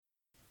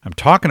I'm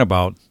talking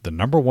about the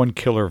number one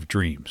killer of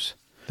dreams,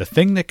 the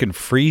thing that can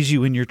freeze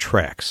you in your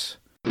tracks.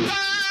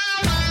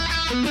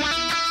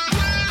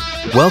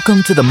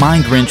 Welcome to the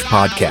Mind Wrench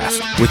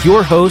Podcast with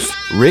your host,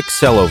 Rick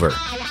Sellover,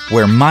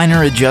 where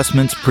minor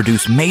adjustments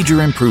produce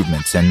major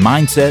improvements in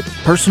mindset,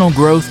 personal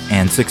growth,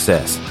 and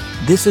success.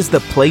 This is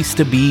the place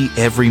to be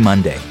every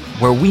Monday,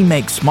 where we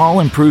make small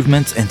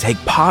improvements and take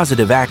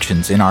positive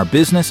actions in our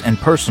business and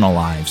personal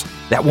lives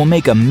that will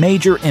make a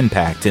major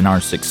impact in our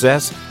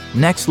success,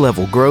 next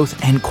level growth,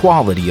 and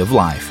quality of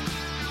life.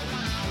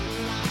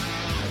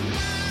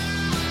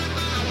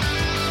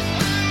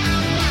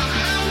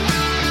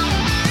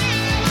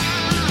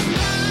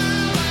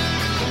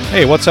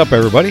 Hey, what's up,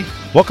 everybody?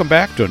 Welcome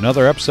back to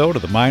another episode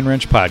of the Mind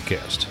Wrench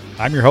Podcast.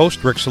 I'm your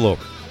host, Rick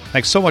Sellover.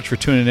 Thanks so much for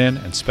tuning in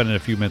and spending a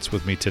few minutes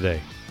with me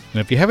today. And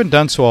if you haven't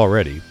done so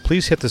already,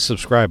 please hit the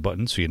subscribe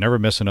button so you never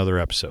miss another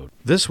episode.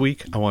 This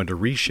week, I wanted to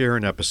reshare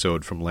an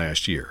episode from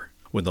last year,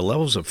 when the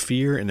levels of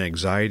fear and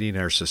anxiety in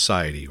our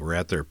society were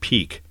at their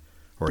peak,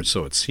 or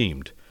so it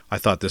seemed. I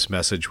thought this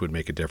message would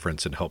make a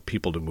difference and help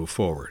people to move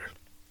forward.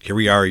 Here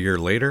we are a year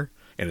later,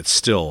 and it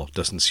still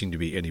doesn't seem to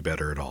be any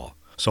better at all.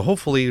 So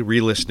hopefully,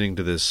 re-listening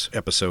to this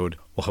episode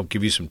will help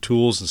give you some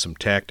tools and some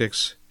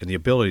tactics and the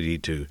ability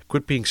to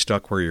quit being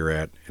stuck where you're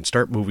at and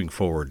start moving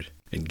forward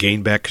and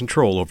gain back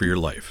control over your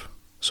life.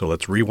 So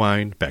let's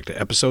rewind back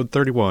to episode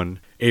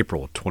 31,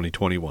 April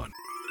 2021.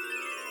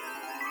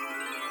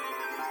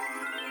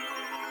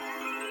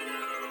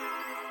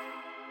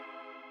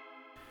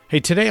 Hey,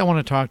 today I want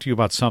to talk to you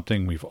about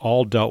something we've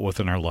all dealt with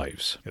in our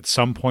lives at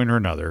some point or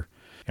another,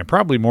 and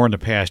probably more in the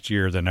past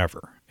year than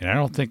ever. And I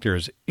don't think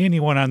there's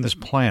anyone on this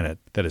planet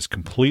that has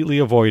completely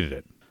avoided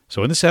it.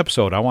 So in this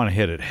episode, I want to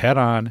hit it head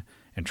on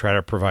and try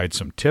to provide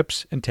some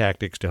tips and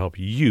tactics to help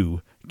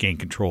you gain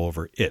control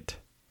over it.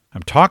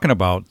 I'm talking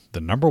about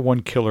the number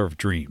one killer of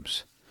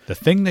dreams, the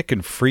thing that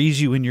can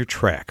freeze you in your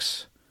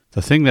tracks,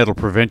 the thing that'll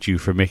prevent you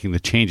from making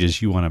the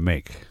changes you want to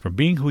make, from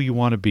being who you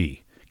want to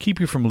be, keep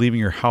you from leaving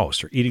your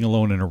house or eating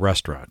alone in a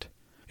restaurant.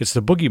 It's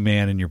the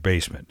boogeyman in your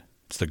basement.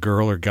 It's the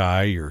girl or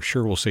guy you're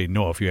sure will say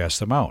no if you ask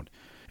them out.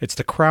 It's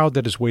the crowd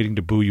that is waiting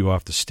to boo you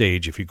off the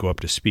stage if you go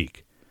up to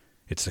speak.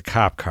 It's the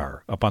cop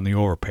car up on the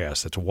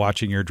overpass that's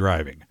watching your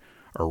driving,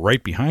 or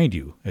right behind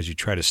you as you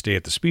try to stay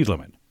at the speed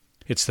limit.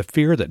 It's the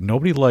fear that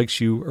nobody likes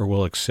you or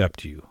will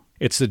accept you.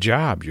 It's the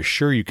job you're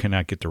sure you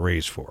cannot get the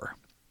raise for.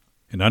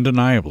 And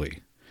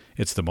undeniably,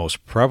 it's the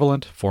most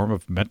prevalent form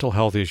of mental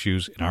health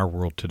issues in our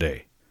world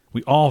today.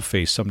 We all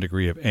face some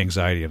degree of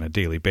anxiety on a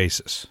daily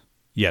basis.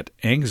 Yet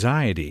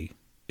anxiety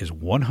is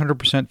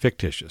 100%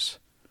 fictitious,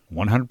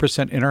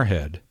 100% in our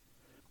head,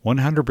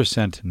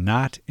 100%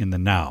 not in the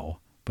now,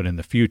 but in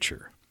the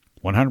future,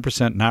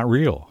 100% not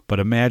real, but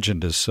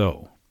imagined as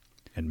so.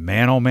 And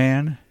man, oh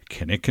man,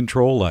 can it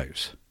control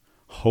lives.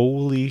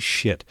 Holy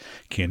shit,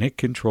 can it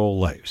control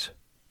lives?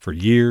 For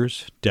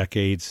years,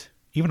 decades,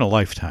 even a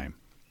lifetime.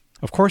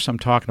 Of course, I'm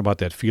talking about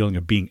that feeling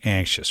of being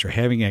anxious or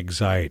having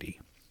anxiety,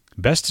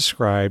 best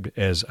described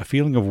as a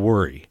feeling of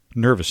worry,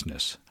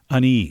 nervousness,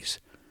 unease,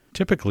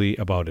 typically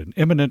about an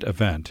imminent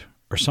event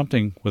or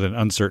something with an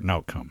uncertain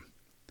outcome.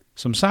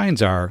 Some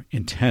signs are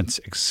intense,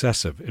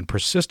 excessive, and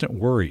persistent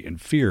worry and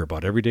fear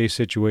about everyday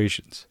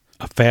situations,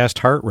 a fast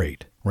heart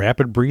rate,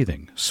 rapid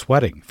breathing,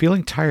 sweating,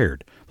 feeling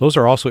tired. Those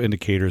are also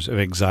indicators of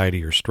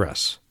anxiety or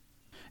stress.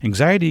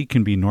 Anxiety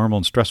can be normal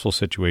in stressful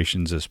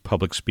situations as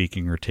public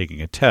speaking or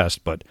taking a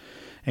test, but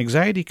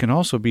anxiety can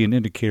also be an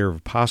indicator of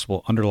a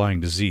possible underlying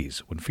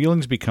disease when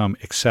feelings become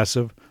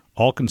excessive,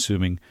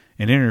 all-consuming,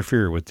 and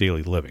interfere with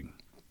daily living.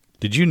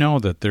 Did you know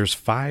that there's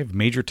 5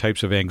 major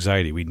types of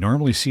anxiety we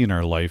normally see in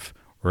our life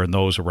or in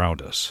those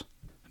around us?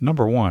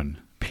 Number 1,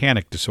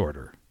 panic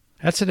disorder.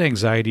 That's an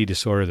anxiety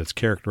disorder that's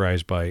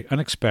characterized by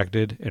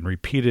unexpected and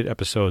repeated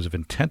episodes of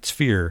intense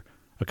fear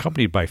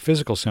accompanied by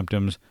physical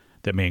symptoms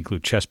that may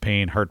include chest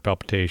pain, heart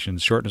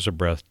palpitations, shortness of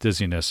breath,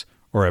 dizziness,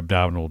 or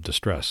abdominal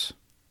distress.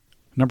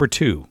 Number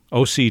 2,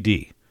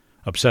 OCD,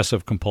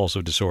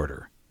 obsessive-compulsive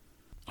disorder.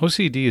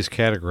 OCD is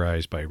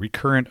categorized by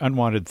recurrent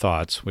unwanted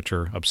thoughts, which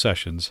are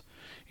obsessions,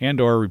 and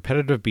or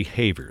repetitive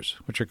behaviors,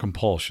 which are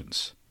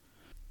compulsions.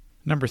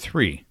 Number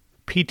 3,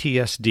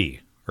 PTSD,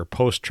 or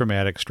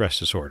post-traumatic stress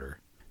disorder.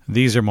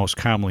 These are most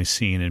commonly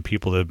seen in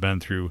people that have been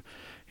through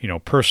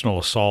personal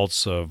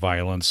assaults,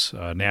 violence,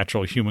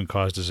 natural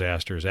human-caused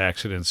disasters,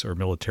 accidents, or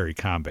military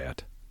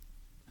combat.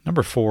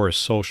 Number 4 is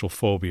social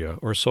phobia,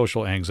 or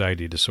social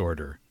anxiety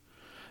disorder.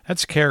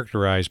 That's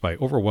characterized by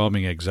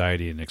overwhelming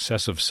anxiety and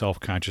excessive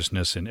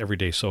self-consciousness in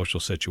everyday social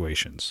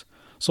situations.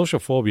 Social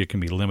phobia can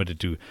be limited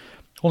to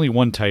only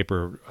one type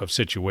of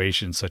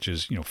situation, such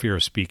as fear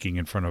of speaking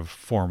in front of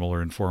formal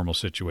or informal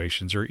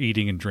situations, or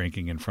eating and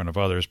drinking in front of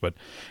others. But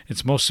in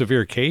its most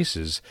severe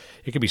cases,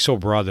 it can be so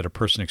broad that a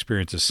person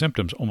experiences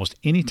symptoms almost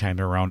any time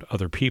they're around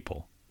other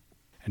people.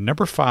 And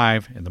number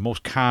 5, and the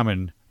most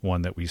common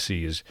one that we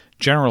see, is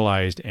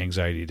generalized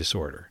anxiety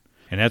disorder.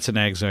 And that's an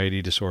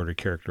anxiety disorder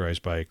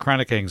characterized by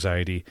chronic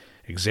anxiety,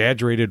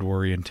 exaggerated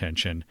worry and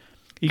tension,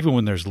 even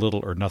when there's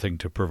little or nothing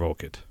to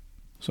provoke it.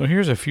 So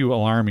here's a few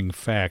alarming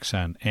facts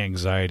on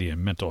anxiety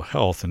and mental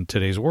health in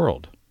today's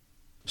world.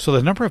 So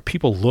the number of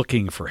people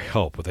looking for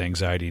help with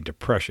anxiety and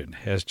depression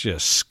has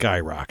just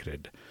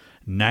skyrocketed.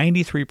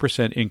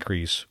 93%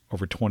 increase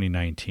over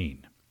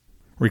 2019.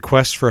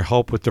 Requests for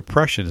help with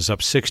depression is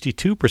up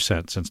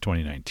 62% since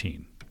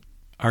 2019.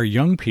 Our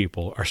young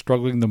people are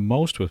struggling the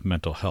most with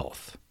mental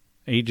health.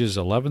 Ages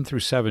 11 through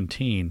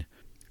 17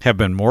 have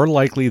been more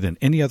likely than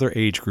any other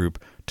age group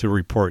to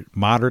report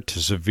moderate to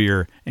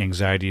severe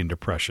anxiety and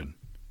depression.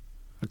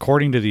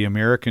 According to the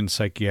American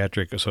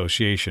Psychiatric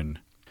Association,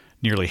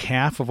 nearly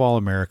half of all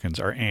Americans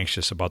are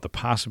anxious about the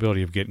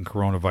possibility of getting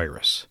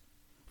coronavirus.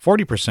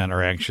 40%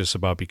 are anxious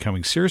about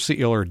becoming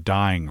seriously ill or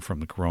dying from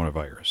the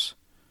coronavirus.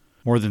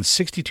 More than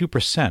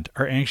 62%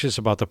 are anxious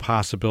about the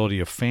possibility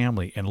of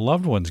family and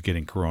loved ones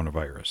getting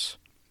coronavirus.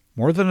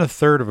 More than a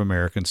third of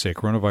Americans say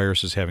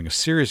coronavirus is having a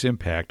serious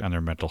impact on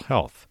their mental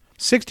health.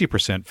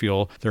 60%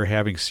 feel they're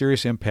having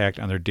serious impact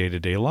on their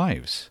day-to-day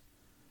lives.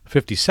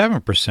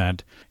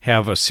 57%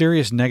 have a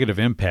serious negative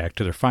impact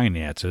to their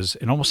finances,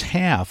 and almost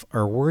half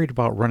are worried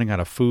about running out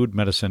of food,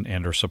 medicine,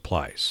 and/or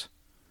supplies.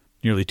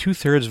 Nearly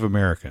two-thirds of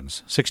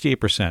Americans,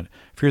 68%,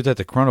 fear that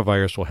the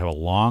coronavirus will have a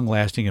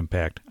long-lasting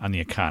impact on the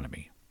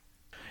economy.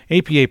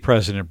 APA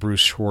President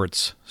Bruce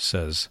Schwartz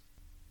says,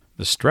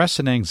 "The stress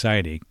and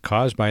anxiety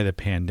caused by the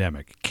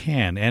pandemic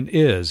can and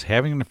is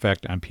having an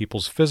effect on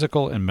people's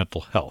physical and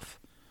mental health.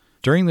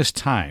 During this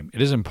time,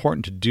 it is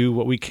important to do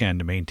what we can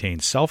to maintain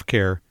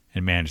self-care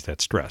and manage that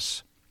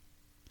stress."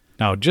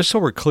 Now, just so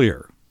we're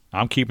clear,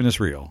 I'm keeping this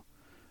real.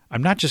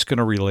 I'm not just going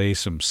to relay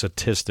some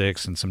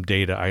statistics and some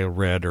data I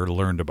read or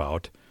learned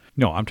about.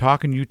 No, I'm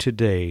talking to you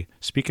today,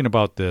 speaking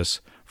about this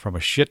from a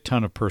shit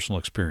ton of personal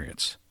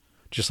experience.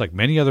 Just like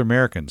many other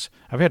Americans,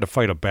 I've had to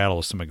fight a battle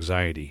with some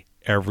anxiety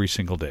every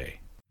single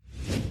day.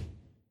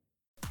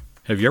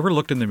 Have you ever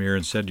looked in the mirror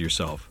and said to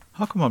yourself,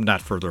 how come I'm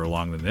not further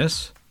along than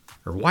this?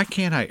 Or why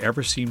can't I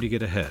ever seem to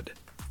get ahead?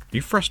 Are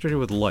you frustrated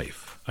with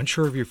life,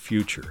 unsure of your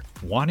future,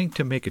 wanting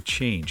to make a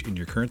change in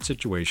your current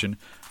situation,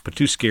 but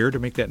too scared to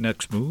make that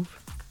next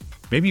move?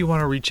 Maybe you want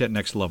to reach that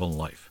next level in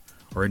life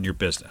or in your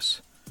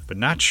business, but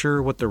not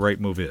sure what the right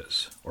move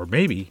is. Or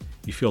maybe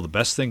you feel the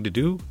best thing to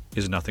do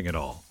is nothing at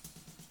all.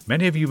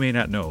 Many of you may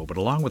not know, but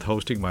along with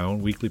hosting my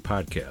own weekly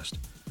podcast,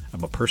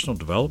 I'm a personal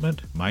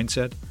development,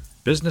 mindset,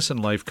 business, and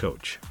life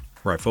coach,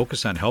 where I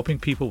focus on helping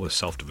people with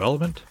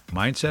self-development,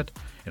 mindset,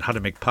 and how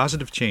to make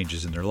positive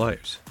changes in their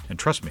lives. And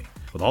trust me,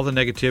 with all the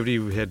negativity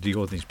we've had to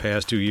deal with these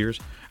past 2 years,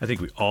 I think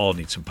we all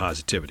need some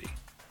positivity,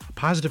 a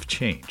positive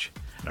change,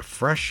 and a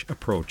fresh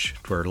approach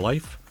to our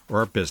life or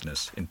our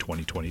business in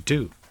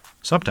 2022.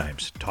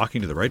 Sometimes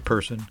talking to the right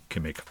person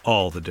can make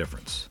all the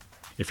difference.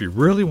 If you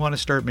really want to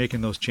start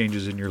making those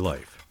changes in your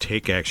life,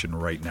 take action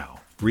right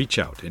now. Reach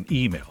out and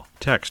email,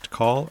 text,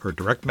 call, or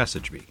direct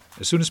message me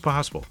as soon as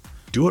possible.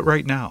 Do it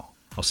right now.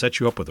 I'll set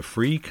you up with a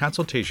free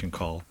consultation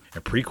call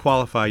and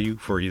pre-qualify you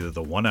for either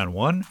the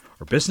one-on-one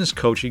or business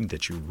coaching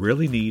that you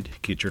really need to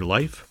get your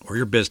life or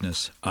your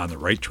business on the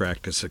right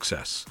track to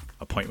success.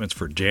 Appointments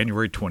for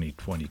January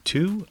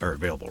 2022 are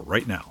available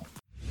right now.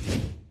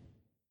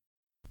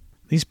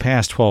 These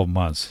past 12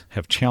 months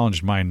have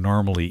challenged my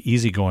normally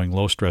easygoing,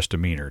 low-stress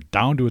demeanor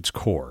down to its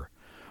core,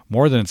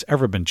 more than it's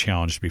ever been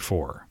challenged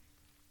before.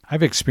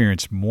 I've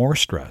experienced more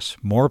stress,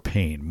 more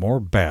pain, more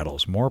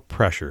battles, more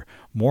pressure,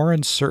 more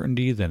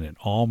uncertainty than in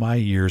all my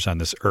years on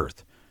this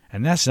earth.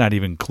 And that's not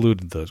even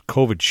including the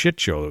COVID shit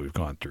show that we've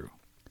gone through.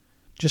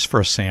 Just for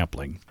a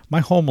sampling,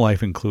 my home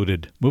life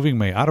included moving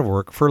my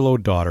out-of-work,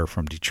 furloughed daughter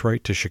from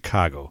Detroit to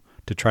Chicago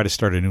to try to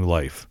start a new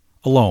life,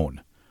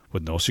 alone,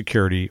 with no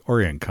security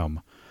or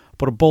income,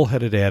 but a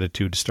bullheaded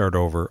attitude to start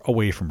over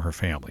away from her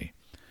family.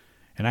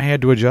 And I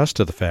had to adjust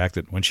to the fact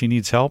that when she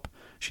needs help,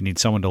 she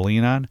needs someone to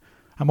lean on,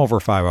 I'm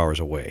over 5 hours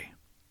away.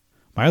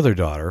 My other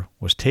daughter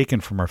was taken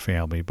from our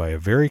family by a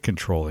very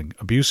controlling,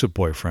 abusive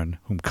boyfriend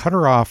whom cut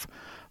her off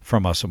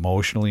from us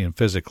emotionally and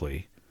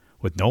physically,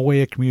 with no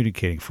way of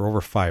communicating for over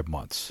 5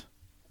 months.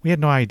 We had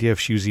no idea if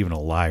she was even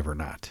alive or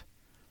not.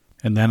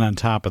 And then on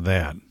top of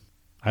that,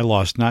 I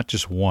lost not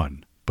just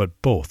one,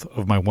 but both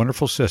of my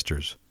wonderful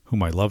sisters,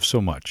 whom I love so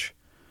much,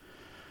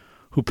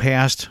 who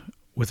passed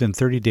within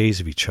 30 days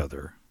of each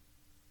other.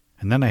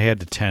 And then I had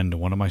to tend to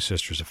one of my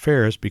sister's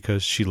affairs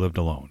because she lived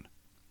alone.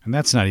 And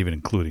that's not even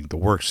including the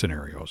work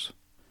scenarios.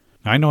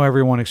 Now, I know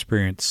everyone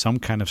experienced some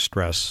kind of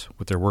stress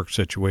with their work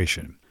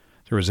situation.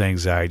 There was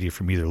anxiety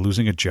from either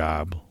losing a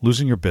job,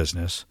 losing your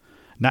business,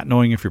 not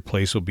knowing if your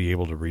place will be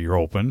able to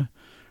reopen,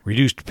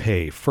 reduced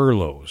pay,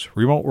 furloughs,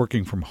 remote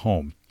working from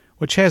home,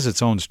 which has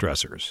its own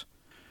stressors.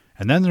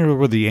 And then there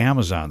were the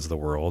Amazons of the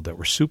world that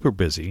were super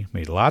busy,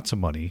 made lots of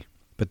money,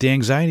 but the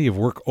anxiety of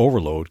work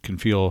overload can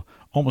feel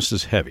almost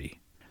as heavy.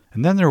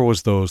 And then there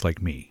was those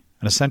like me,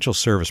 an essential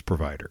service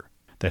provider,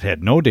 that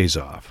had no days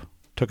off,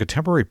 took a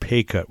temporary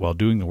pay cut while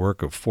doing the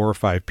work of 4 or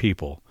 5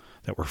 people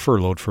that were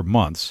furloughed for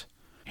months,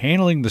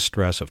 handling the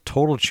stress of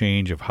total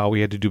change of how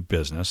we had to do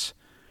business,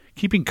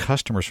 keeping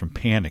customers from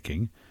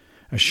panicking,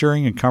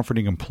 assuring and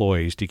comforting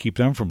employees to keep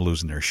them from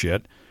losing their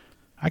shit.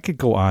 I could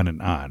go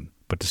on,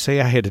 but to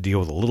say I had to deal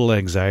with a little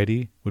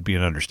anxiety would be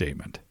an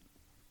understatement.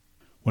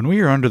 When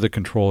we are under the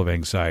control of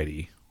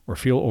anxiety, or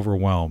feel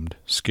overwhelmed,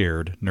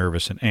 scared,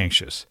 nervous, and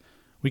anxious,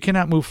 we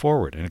cannot move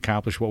forward and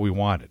accomplish what we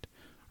wanted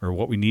or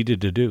what we needed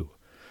to do.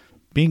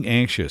 Being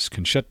anxious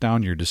can shut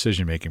down your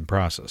decision-making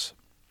process,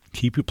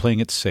 keep you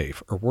playing it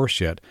safe, or worse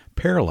yet,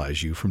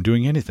 paralyze you from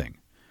doing anything.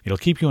 It'll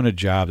keep you in a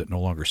job that no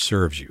longer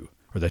serves you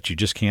or that you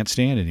just can't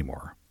stand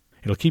anymore.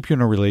 It'll keep you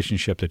in a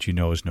relationship that you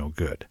know is no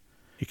good.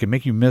 It can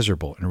make you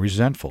miserable and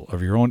resentful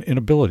of your own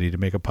inability to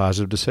make a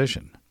positive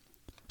decision.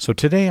 So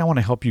today I want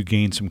to help you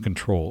gain some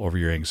control over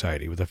your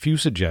anxiety with a few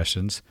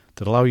suggestions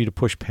that allow you to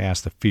push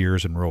past the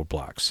fears and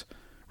roadblocks.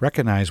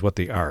 Recognize what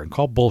they are and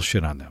call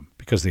bullshit on them,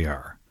 because they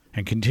are,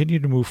 and continue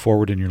to move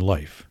forward in your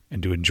life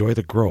and to enjoy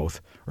the growth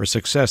or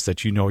success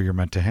that you know you're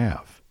meant to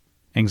have.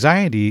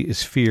 Anxiety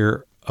is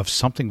fear of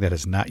something that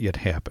has not yet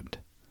happened,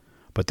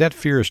 but that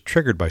fear is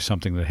triggered by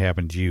something that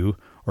happened to you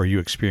or you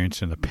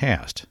experienced in the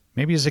past,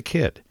 maybe as a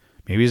kid,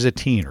 maybe as a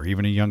teen or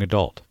even a young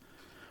adult,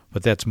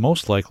 but that's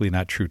most likely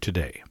not true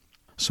today.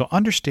 So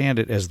understand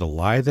it as the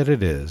lie that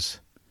it is,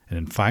 and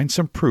then find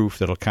some proof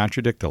that'll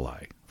contradict the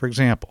lie. For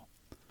example,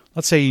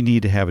 let's say you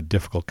need to have a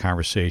difficult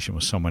conversation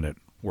with someone at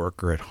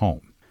work or at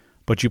home,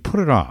 but you put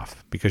it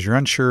off because you're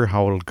unsure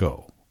how it'll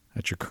go.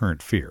 That's your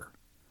current fear.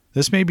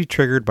 This may be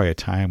triggered by a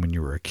time when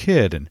you were a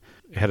kid and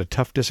had a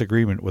tough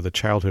disagreement with a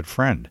childhood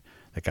friend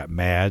that got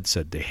mad,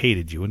 said they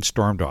hated you, and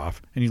stormed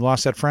off, and you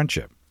lost that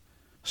friendship.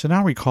 So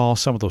now recall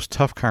some of those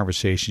tough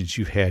conversations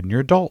you've had in your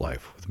adult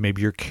life with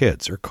maybe your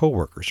kids or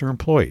coworkers or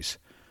employees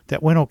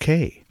that went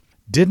okay,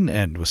 didn't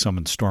end with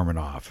someone storming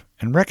off,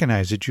 and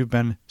recognize that you've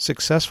been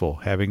successful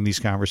having these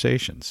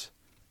conversations.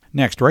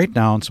 Next, write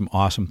down some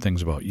awesome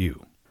things about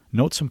you.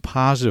 Note some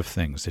positive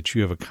things that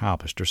you have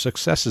accomplished or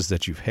successes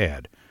that you've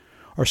had,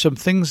 or some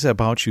things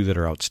about you that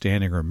are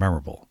outstanding or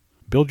memorable.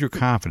 Build your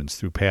confidence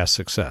through past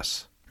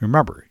success.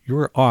 Remember, you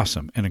are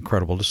awesome and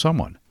incredible to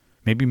someone,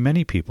 maybe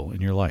many people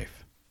in your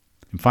life.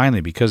 And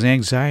finally, because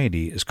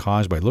anxiety is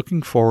caused by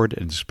looking forward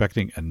and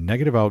expecting a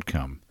negative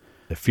outcome,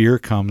 the fear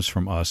comes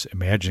from us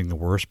imagining the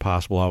worst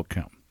possible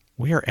outcome.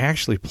 We are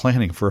actually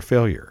planning for a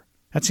failure.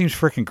 That seems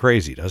freaking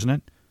crazy, doesn't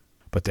it?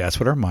 But that's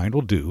what our mind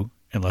will do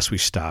unless we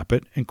stop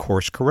it and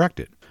course correct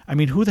it. I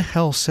mean, who the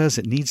hell says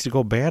it needs to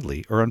go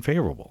badly or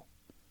unfavorable?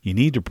 You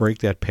need to break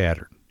that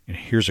pattern, and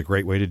here's a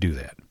great way to do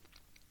that.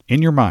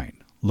 In your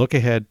mind, look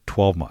ahead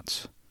 12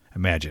 months.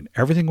 Imagine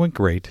everything went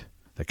great,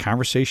 the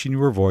conversation you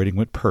were avoiding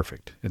went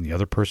perfect, and the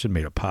other person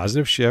made a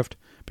positive shift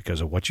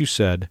because of what you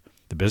said,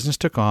 the business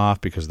took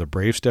off because of the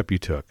brave step you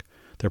took,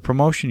 the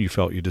promotion you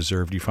felt you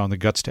deserved you found the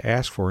guts to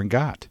ask for and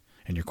got,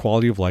 and your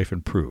quality of life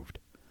improved.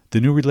 The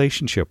new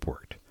relationship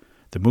worked.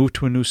 The move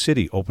to a new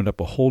city opened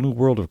up a whole new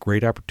world of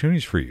great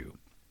opportunities for you.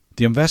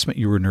 The investment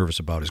you were nervous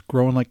about is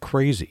growing like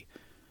crazy.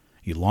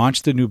 You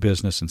launched the new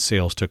business and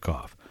sales took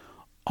off.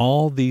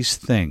 All these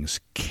things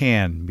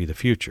can be the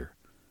future.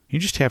 You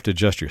just have to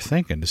adjust your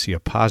thinking to see a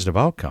positive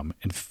outcome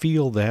and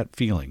feel that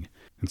feeling,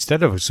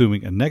 instead of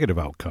assuming a negative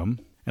outcome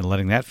and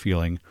letting that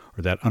feeling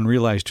or that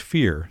unrealized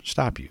fear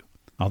stop you.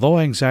 Although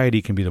anxiety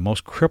can be the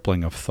most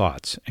crippling of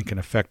thoughts and can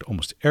affect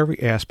almost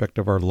every aspect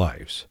of our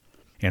lives,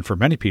 and for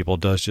many people it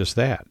does just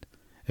that,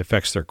 it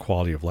affects their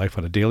quality of life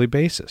on a daily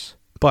basis.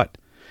 But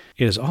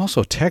it is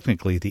also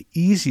technically the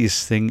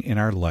easiest thing in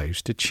our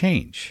lives to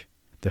change.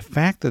 The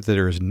fact that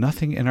there is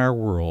nothing in our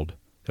world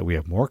that we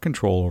have more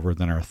control over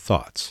than our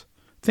thoughts.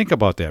 Think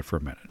about that for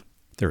a minute.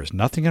 There is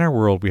nothing in our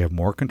world we have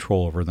more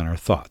control over than our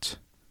thoughts.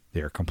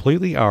 They are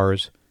completely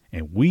ours,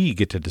 and we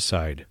get to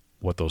decide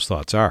what those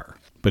thoughts are.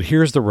 But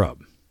here's the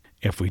rub.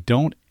 If we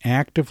don't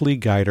actively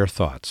guide our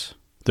thoughts,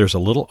 there's a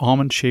little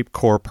almond-shaped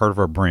core part of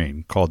our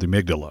brain called the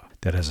amygdala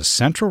that has a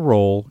central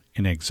role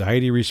in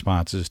anxiety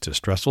responses to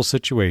stressful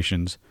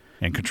situations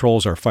and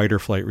controls our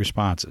fight-or-flight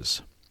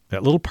responses.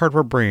 That little part of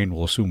our brain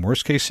will assume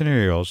worst-case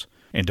scenarios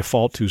and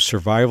default to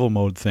survival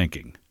mode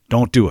thinking.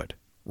 Don't do it.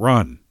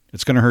 Run.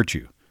 It's going to hurt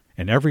you.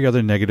 And every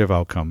other negative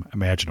outcome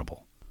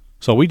imaginable.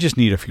 So we just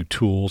need a few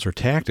tools or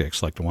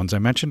tactics like the ones I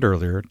mentioned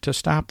earlier to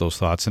stop those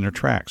thoughts in their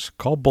tracks.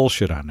 Call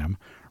bullshit on them.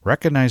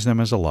 Recognize them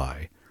as a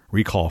lie.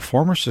 Recall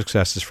former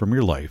successes from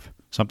your life,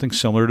 something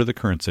similar to the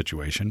current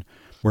situation,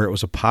 where it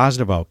was a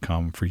positive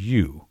outcome for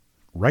you.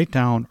 Write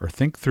down or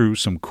think through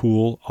some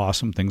cool,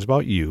 awesome things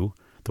about you,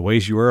 the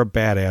ways you are a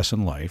badass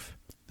in life.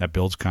 That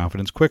builds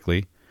confidence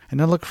quickly. And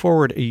then look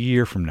forward a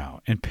year from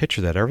now and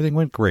picture that everything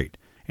went great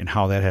and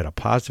how that had a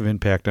positive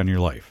impact on your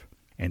life.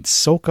 And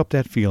soak up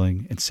that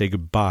feeling and say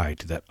goodbye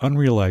to that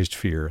unrealized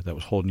fear that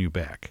was holding you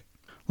back.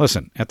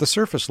 Listen, at the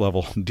surface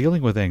level,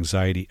 dealing with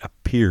anxiety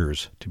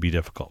appears to be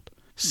difficult.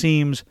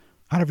 Seems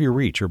out of your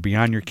reach or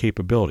beyond your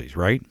capabilities,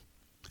 right?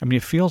 I mean,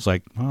 it feels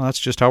like, well, that's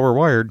just how we're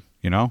wired,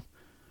 you know?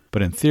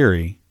 But in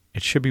theory,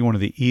 it should be one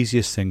of the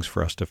easiest things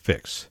for us to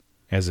fix,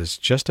 as it's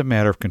just a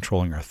matter of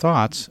controlling our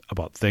thoughts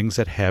about things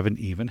that haven't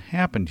even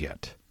happened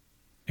yet.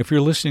 If you're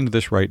listening to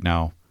this right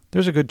now,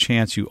 there's a good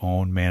chance you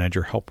own, manage,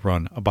 or help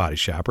run a body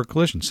shop or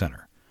collision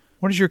center.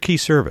 What is your key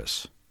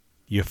service?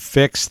 You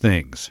fix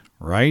things,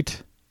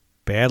 right?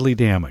 badly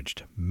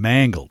damaged,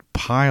 mangled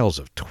piles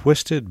of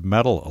twisted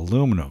metal,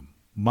 aluminum,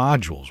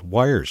 modules,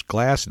 wires,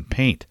 glass, and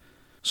paint.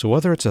 So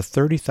whether it's a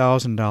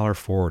 $30,000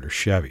 Ford or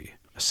Chevy,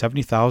 a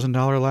 $70,000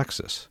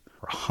 Lexus,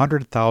 or a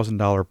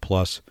 $100,000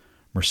 plus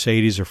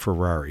Mercedes or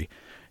Ferrari,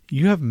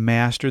 you have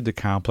mastered the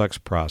complex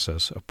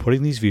process of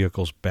putting these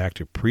vehicles back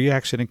to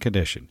pre-accident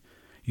condition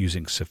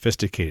using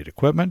sophisticated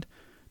equipment,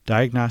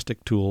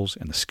 diagnostic tools,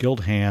 and the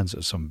skilled hands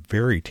of some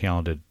very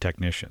talented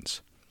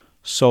technicians.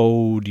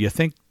 So do you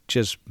think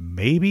just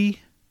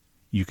maybe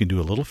you can do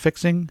a little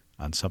fixing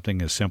on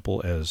something as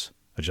simple as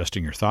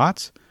adjusting your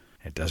thoughts?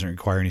 It doesn't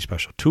require any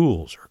special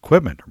tools or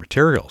equipment or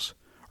materials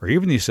or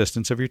even the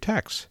assistance of your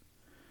techs.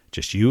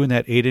 Just you and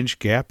that 8-inch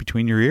gap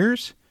between your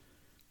ears?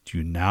 Do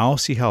you now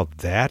see how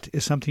that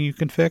is something you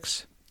can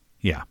fix?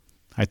 Yeah,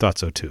 I thought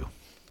so too.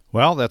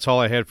 Well, that's all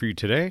I had for you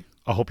today.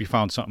 I hope you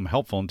found something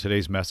helpful in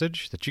today's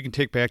message that you can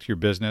take back to your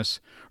business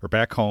or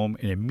back home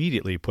and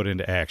immediately put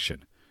into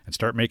action and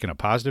start making a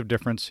positive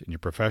difference in your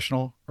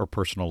professional or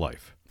personal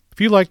life.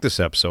 If you like this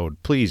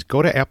episode, please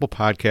go to Apple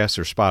Podcasts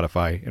or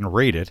Spotify and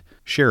rate it,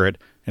 share it,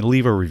 and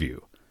leave a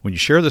review. When you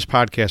share this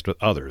podcast with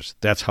others,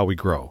 that's how we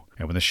grow.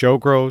 And when the show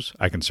grows,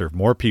 I can serve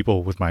more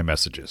people with my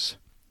messages.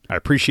 I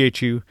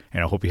appreciate you,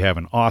 and I hope you have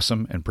an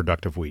awesome and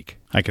productive week.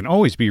 I can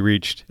always be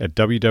reached at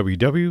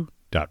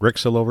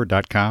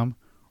www.ricksillover.com,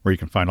 where you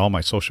can find all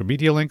my social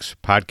media links,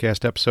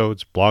 podcast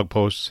episodes, blog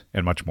posts,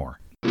 and much more.